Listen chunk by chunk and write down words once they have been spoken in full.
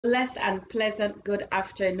Blessed and pleasant good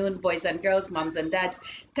afternoon, boys and girls, moms and dads.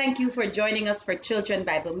 Thank you for joining us for Children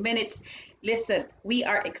Bible Minutes. Listen, we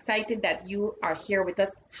are excited that you are here with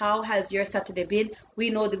us. How has your Saturday been? We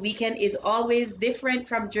know the weekend is always different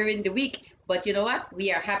from during the week, but you know what?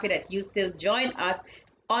 We are happy that you still join us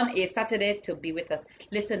on a Saturday to be with us.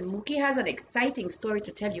 Listen, Mookie has an exciting story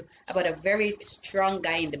to tell you about a very strong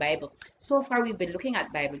guy in the Bible. So far, we've been looking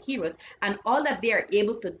at Bible heroes and all that they are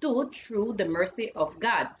able to do through the mercy of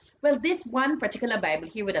God. Well, this one particular Bible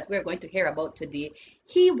hero that we're going to hear about today,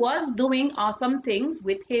 he was doing awesome things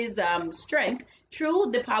with his strength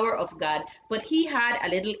through the power of God, but he had a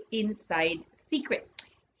little inside secret.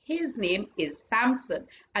 His name is Samson,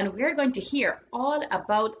 and we're going to hear all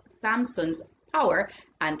about Samson's power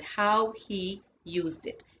and how he used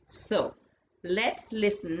it. So let's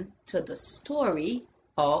listen to the story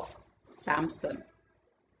of Samson.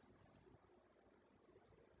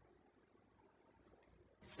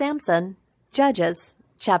 Samson, Judges,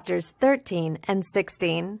 chapters 13 and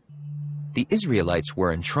 16. The Israelites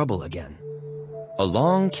were in trouble again.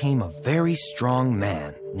 Along came a very strong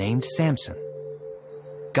man named Samson.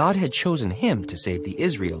 God had chosen him to save the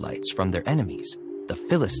Israelites from their enemies, the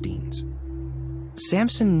Philistines.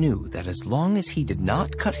 Samson knew that as long as he did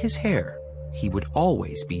not cut his hair, he would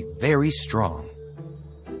always be very strong.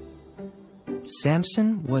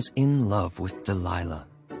 Samson was in love with Delilah.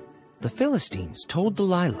 The Philistines told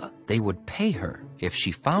Delilah they would pay her if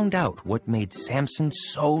she found out what made Samson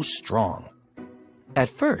so strong. At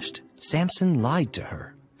first, Samson lied to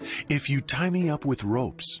her. "If you tie me up with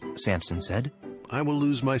ropes," Samson said, "I will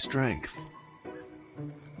lose my strength."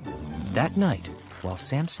 That night, while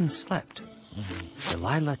Samson slept,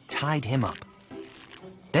 Delilah tied him up.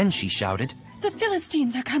 Then she shouted, "The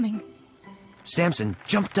Philistines are coming!" Samson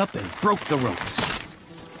jumped up and broke the ropes.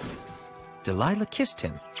 Delilah kissed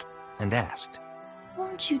him and asked,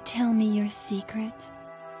 "Won't you tell me your secret?"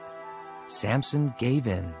 Samson gave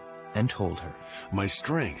in and told her. "My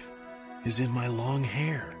strength is in my long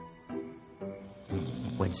hair."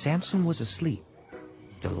 When Samson was asleep,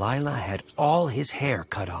 Delilah had all his hair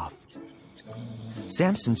cut off.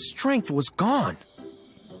 Samson's strength was gone.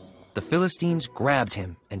 The Philistines grabbed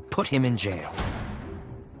him and put him in jail.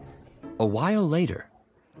 A while later,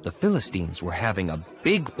 the Philistines were having a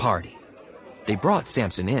big party. They brought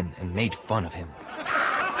Samson in and made fun of him.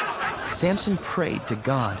 Samson prayed to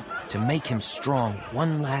God to make him strong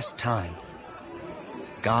one last time.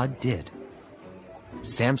 God did.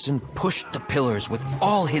 Samson pushed the pillars with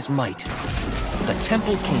all his might. The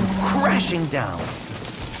temple came crashing down,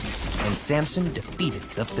 and Samson defeated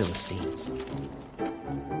the Philistines.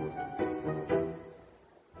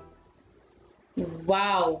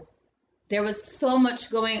 Wow, there was so much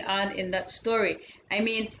going on in that story. I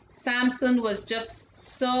mean, Samson was just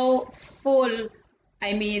so full.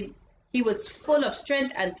 I mean, he was full of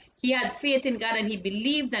strength and he had faith in God and he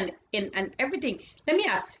believed in everything. Let me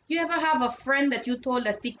ask, you ever have a friend that you told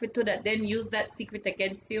a secret to that then used that secret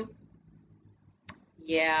against you?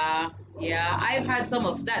 Yeah, I've had some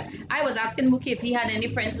of that. I was asking Mookie if he had any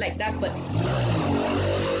friends like that, but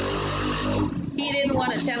he didn't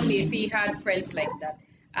want to tell me if he had friends like that.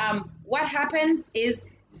 What happened is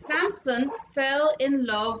Samson fell in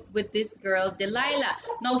love with this girl, Delilah.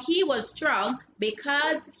 Now, he was strong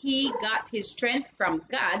because he got his strength from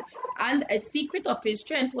God, and a secret of his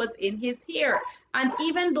strength was in his hair. And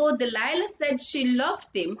even though Delilah said she loved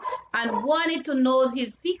him and wanted to know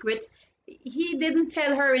his secrets, he didn't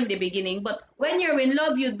tell her in the beginning. But when you're in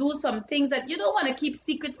love, you do some things that you don't want to keep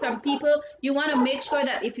secrets from people. You want to make sure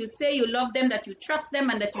that if you say you love them, that you trust them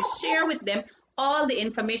and that you share with them all the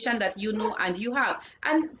information that you know and you have.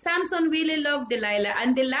 And Samson really loved Delilah,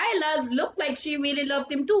 and Delilah looked like she really loved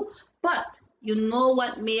him too. But you know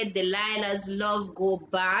what made Delilah's love go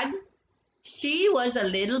bad? She was a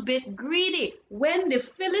little bit greedy. When the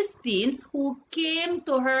Philistines who came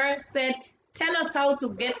to her said, "Tell us how to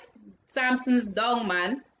get Samson's dong,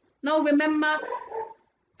 man." Now remember,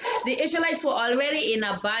 the Israelites were already in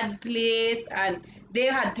a bad place and they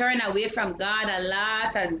had turned away from God a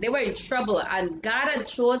lot and they were in trouble, and God had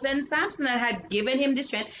chosen Samson and had given him the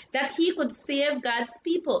strength that he could save God's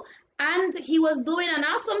people, and he was doing an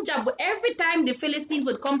awesome job. But every time the Philistines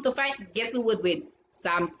would come to fight, guess who would win?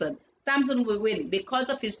 Samson would win because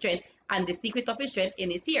of his strength and the secret of his strength in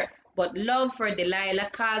his hair. But love for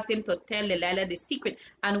Delilah caused him to tell Delilah the secret,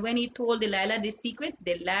 and when he told Delilah the secret,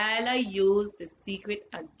 Delilah used the secret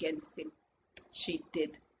against him. She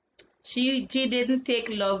did. She didn't take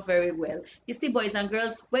love very well. You see, boys and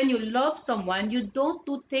girls, when you love someone, you don't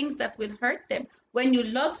do things that will hurt them. When you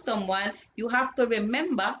love someone, you have to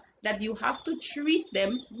remember that you have to treat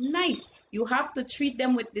them nice. You have to treat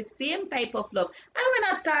them with the same type of love. And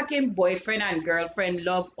we're not talking boyfriend and girlfriend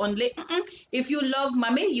love only. If you love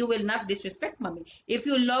mommy, you will not disrespect mommy. If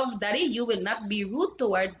you love daddy, you will not be rude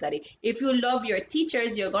towards daddy. If you love your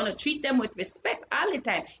teachers, you're going to treat them with respect all the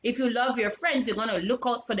time. If you love your friends, you're going to look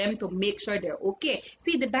out for them to make sure they're okay.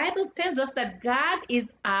 See, the Bible tells us that God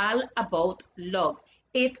is all about love.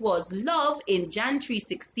 It was love in John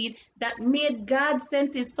 3:16 that made God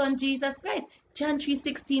send his son Jesus Christ. John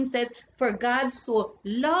 3:16 says, for God so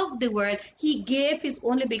loved the world, he gave his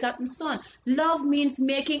only begotten son. Love means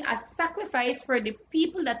making a sacrifice for the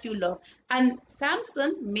people that you love. And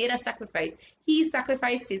Samson made a sacrifice. He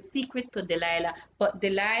sacrificed his secret to Delilah, but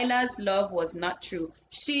Delilah's love was not true.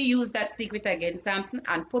 She used that secret against Samson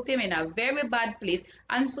and put him in a very bad place.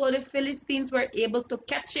 And so the Philistines were able to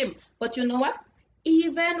catch him. But you know what?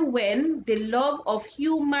 Even when the love of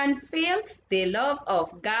humans fail, the love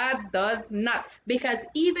of God does not. Because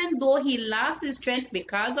even though he lost his strength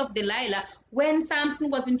because of Delilah, when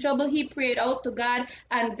Samson was in trouble, he prayed out to God,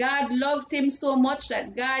 and God loved him so much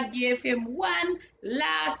that God gave him one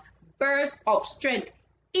last burst of strength.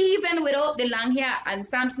 Even without the long hair, and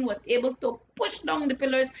Samson was able to push down the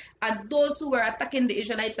pillars, and those who were attacking the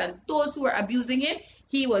Israelites and those who were abusing him,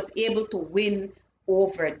 he was able to win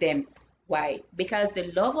over them. Why? Because the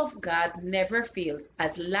love of God never fails.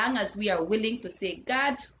 As long as we are willing to say,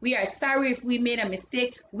 God, we are sorry if we made a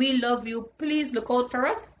mistake. We love you. Please look out for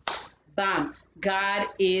us. Bam. God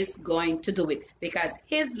is going to do it, because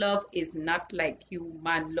his love is not like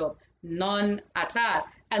human love. None at all.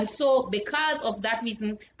 And so because of that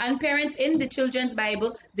reason, and parents, in the children's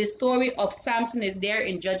Bible, the story of Samson is there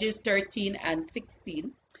in Judges 13 and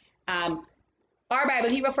 16. Our Bible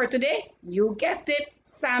hero for today, you guessed it,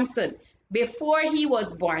 Samson. Before he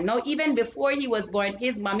was born, now even before he was born,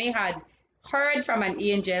 his mommy had heard from an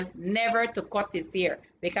angel never to cut his hair,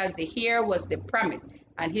 because the hair was the promise.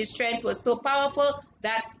 And his strength was so powerful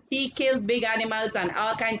that he killed big animals and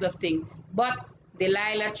all kinds of things. But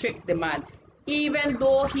Delilah tricked the man. Even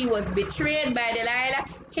though he was betrayed by Delilah,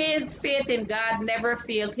 his faith in God never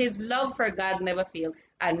failed. His love for God never failed.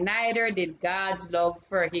 And neither did God's love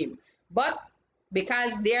for him. But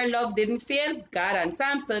because their love didn't fail, God and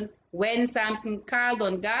Samson, when Samson called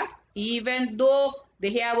on God, even though the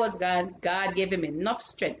hair was gone, God gave him enough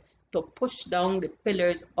strength to push down the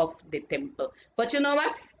pillars of the temple. But you know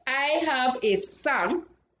what? I have a song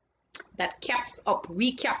that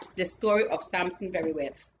recaps the story of Samson very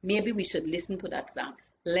well. Maybe we should listen to that song.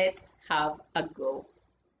 Let's have a go.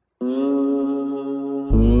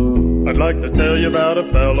 I'd like to tell you about a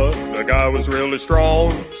fella. The guy was really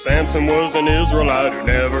strong. Samson was an Israelite who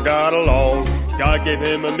never got along. God gave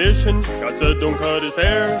him a mission. God said don't cut his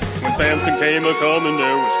hair. When Samson came a-coming,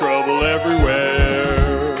 there was trouble everywhere.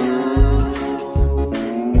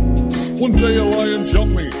 One day a lion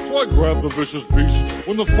jumped me, so I grabbed the vicious beast.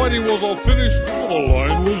 When the fighting was all finished, the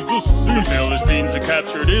lion was deceased. The Philistines had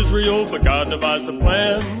captured Israel, but God devised a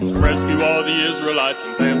plan to rescue all the Israelites,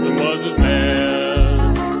 and Samson was his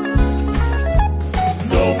man.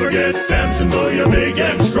 Don't forget Samson, though you're big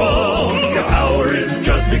and strong. Your power isn't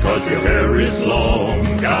just because your hair is long.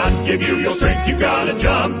 God give you your strength, you got a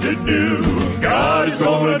job to do. God is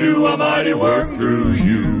gonna do a mighty work through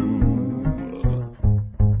you.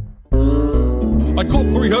 I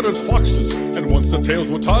caught 300 foxes, and once the tails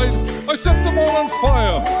were tied, I set them all on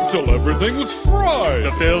fire until everything was fried.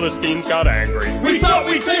 The Philistines got angry. We thought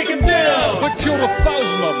we'd take him down. I killed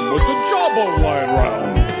 1,000 of them with the jawbone lying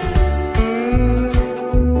round.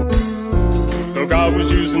 Though God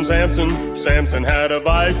was using Samson, Samson had a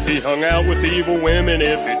vice. He hung out with evil women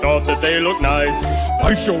if he thought that they looked nice.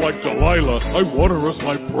 I shall like Delilah, I want her as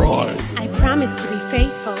my bride. I promise to be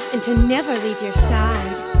faithful and to never leave your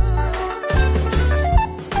side.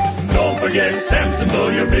 Don't forget Samson, though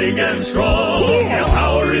you're big and strong. Your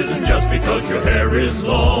power isn't just because your hair is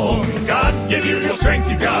long. God give you your strength,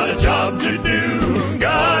 you got a job to do.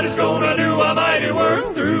 God is gonna do a mighty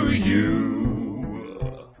work through you.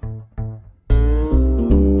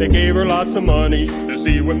 They gave her lots of money to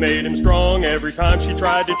see what made him strong. Every time she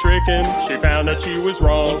tried to trick him, she found that she was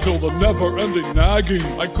wrong. Until the never-ending nagging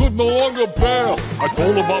I could no longer bear, I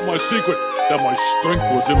told about my secret, that my strength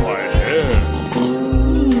was in my hair.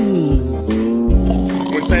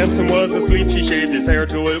 When Samson was asleep, she shaved his hair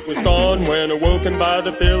till it was gone. When awoken by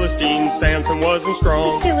the Philistines, Samson wasn't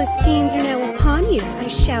strong. The Philistines are now upon you, I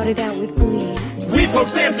shouted out with glee. We poked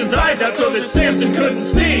Samson's eyes out so that Samson couldn't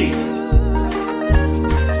see.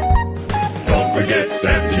 Don't forget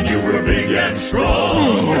Samson, you were big and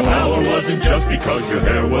strong. Your power wasn't just because your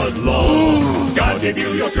hair was long. God gave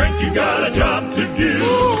you your strength, you got a job to do.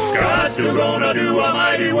 God's still gonna do a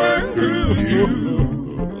mighty work through you.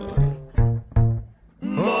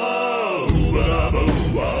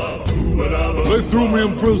 They threw me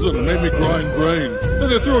in prison and made me grind grain. Then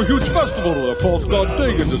they threw a huge festival to their false god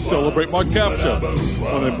Dagon to celebrate my capture.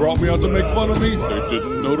 When they brought me out to make fun of me, they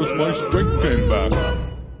didn't notice my strength came back.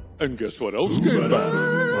 And guess what else came back?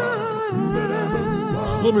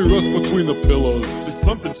 Let me rest between the pillows. Did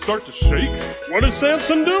something start to shake? What is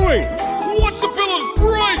Sampson doing? Watch the pillows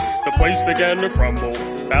break! The place began to crumble.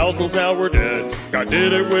 Thousands now were dead. God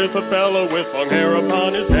did it with a fellow with long hair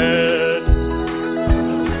upon his head.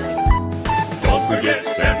 Don't forget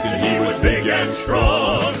Samson, he was big and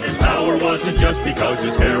strong. His power wasn't just because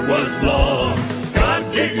his hair was long.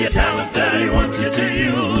 God gave you talents that he wants you to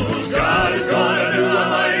use. God is gonna do a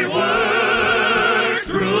mighty work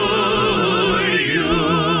through you.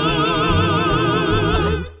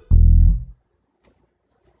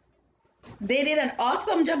 They did an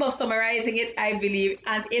awesome job of summarizing it, I believe,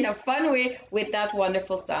 and in a fun way with that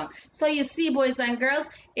wonderful song. So you see, boys and girls,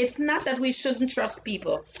 it's not that we shouldn't trust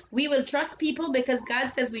people. We will trust people because God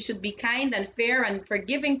says we should be kind and fair and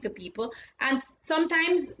forgiving to people. And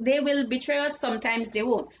sometimes they will betray us, sometimes they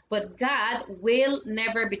won't. But God will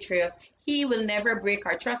never betray us. He will never break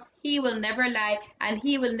our trust. He will never lie, and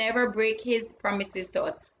he will never break his promises to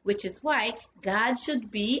us, which is why God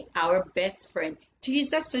should be our best friend.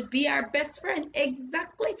 Jesus should be our best friend,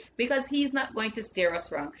 exactly, because he's not going to steer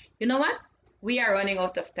us wrong. You know what? We are running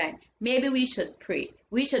out of time. Maybe we should pray.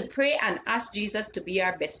 We should pray and ask Jesus to be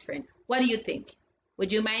our best friend. What do you think?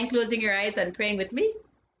 Would you mind closing your eyes and praying with me?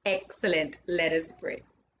 Excellent. Let us pray.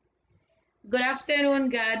 Good afternoon,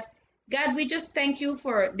 God. God, we just thank you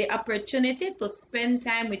for the opportunity to spend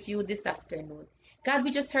time with you this afternoon. God,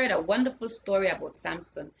 we just heard a wonderful story about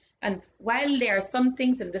Sampson. And while there are some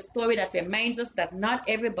things in the story that reminds us that not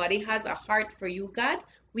everybody has a heart for you, God,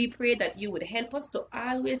 we pray that you would help us to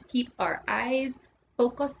always keep our eyes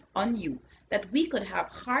focused on you, that we could have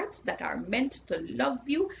hearts that are meant to love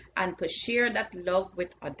you and to share that love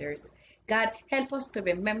with others. God, help us to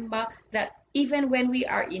remember that even when we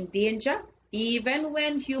are in danger, even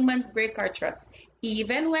when humans break our trust,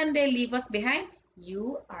 even when they leave us behind,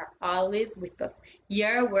 you are always with us.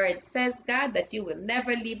 Your word says, God, that you will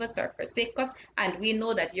never leave us or forsake us, and we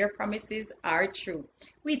know that your promises are true.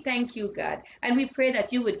 We thank you, God, and we pray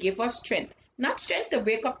that you would give us strength. Not strength to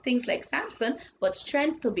break up things like Sampson, but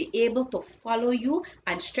strength to be able to follow you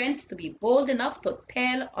and strength to be bold enough to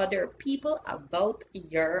tell other people about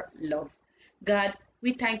your love. God,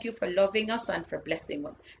 we thank you for loving us and for blessing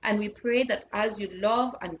us. And we pray that as you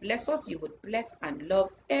love and bless us, you would bless and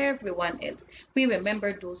love everyone else. We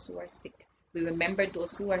remember those who are sick. We remember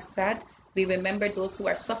those who are sad. We remember those who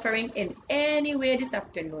are suffering in any way this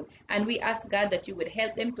afternoon. And we ask, God, that you would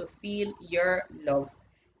help them to feel your love.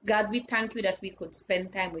 God, we thank you that we could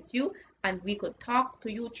spend time with you and we could talk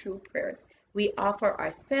to you through prayers. We offer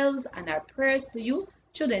ourselves and our prayers to you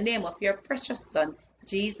through the name of your precious Son,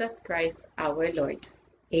 Jesus Christ, our Lord.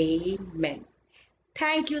 Amen.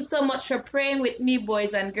 Thank you so much for praying with me,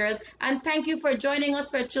 boys and girls, and thank you for joining us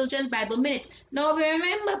for Children's Bible Minute. Now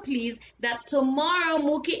remember, please, that tomorrow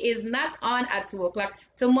Mookie is not on at 2 o'clock.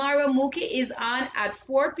 Tomorrow Mookie is on at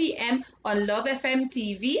 4 p.m. on Love FM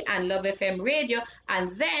TV and Love FM Radio,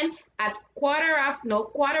 and then at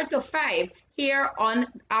quarter to 5 here on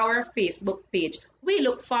our Facebook page. We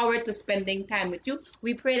look forward to spending time with you.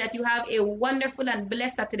 We pray that you have a wonderful and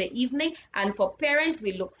blessed Saturday evening. And for parents,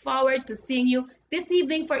 we look forward to seeing you this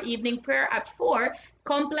evening for evening prayer at 4,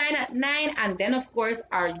 Compline at 9, and then, of course,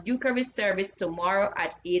 our Eucharist service tomorrow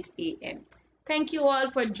at 8 a.m. Thank you all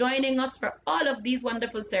for joining us for all of these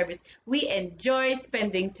wonderful services. We enjoy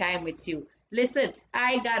spending time with you. Listen,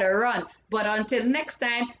 I gotta run, but until next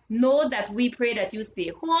time, know that we pray that you stay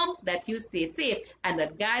home, that you stay safe, and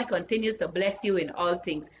that God continues to bless you in all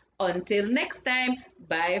things. Until next time,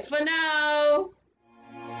 bye for now.